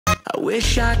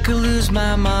wish I could lose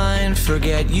my mind,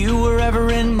 forget you were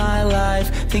ever in my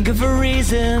life. Think of a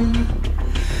reason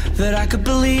that I could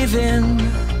believe in.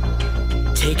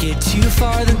 Take it too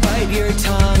far, then bite your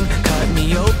tongue. Cut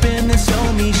me open, then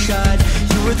sew me shut.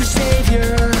 You were the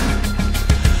savior,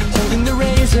 holding the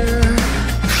razor.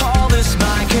 Call this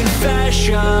my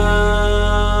confession,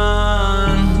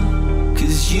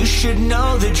 'cause you should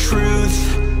know the truth.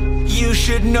 You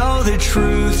should know the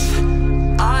truth.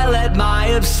 I let my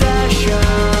obsession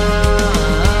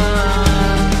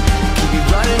keep me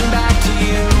running back to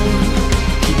you.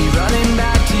 Keep me running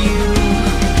back to you.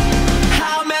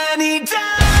 How many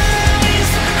days?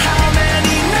 How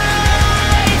many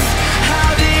nights? How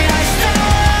did I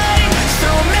stay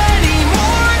so many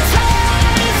more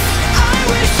times? I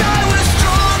wish I was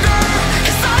stronger,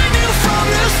 'cause I knew from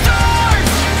the start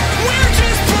we're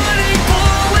just putting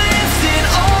bullets in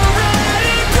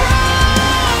already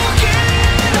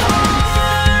broken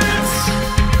hearts.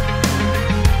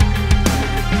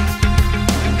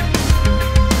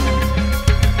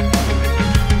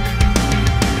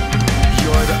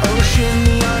 You're the ocean,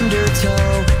 the undertow.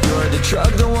 You're the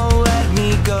drug that won't let me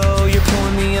go. You're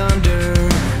pulling me under.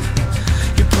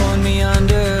 You're pulling me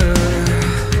under.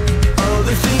 Oh,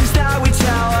 the things that we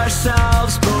tell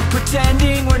ourselves, both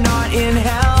pretending we're not in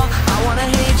hell. I wanna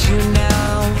hate you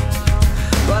now,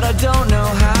 but I don't know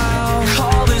how.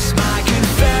 Call this my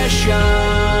confession,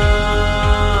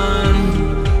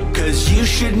 'cause you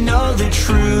should know the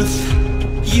truth.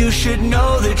 You should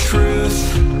know the truth.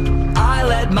 I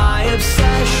let my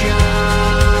obsession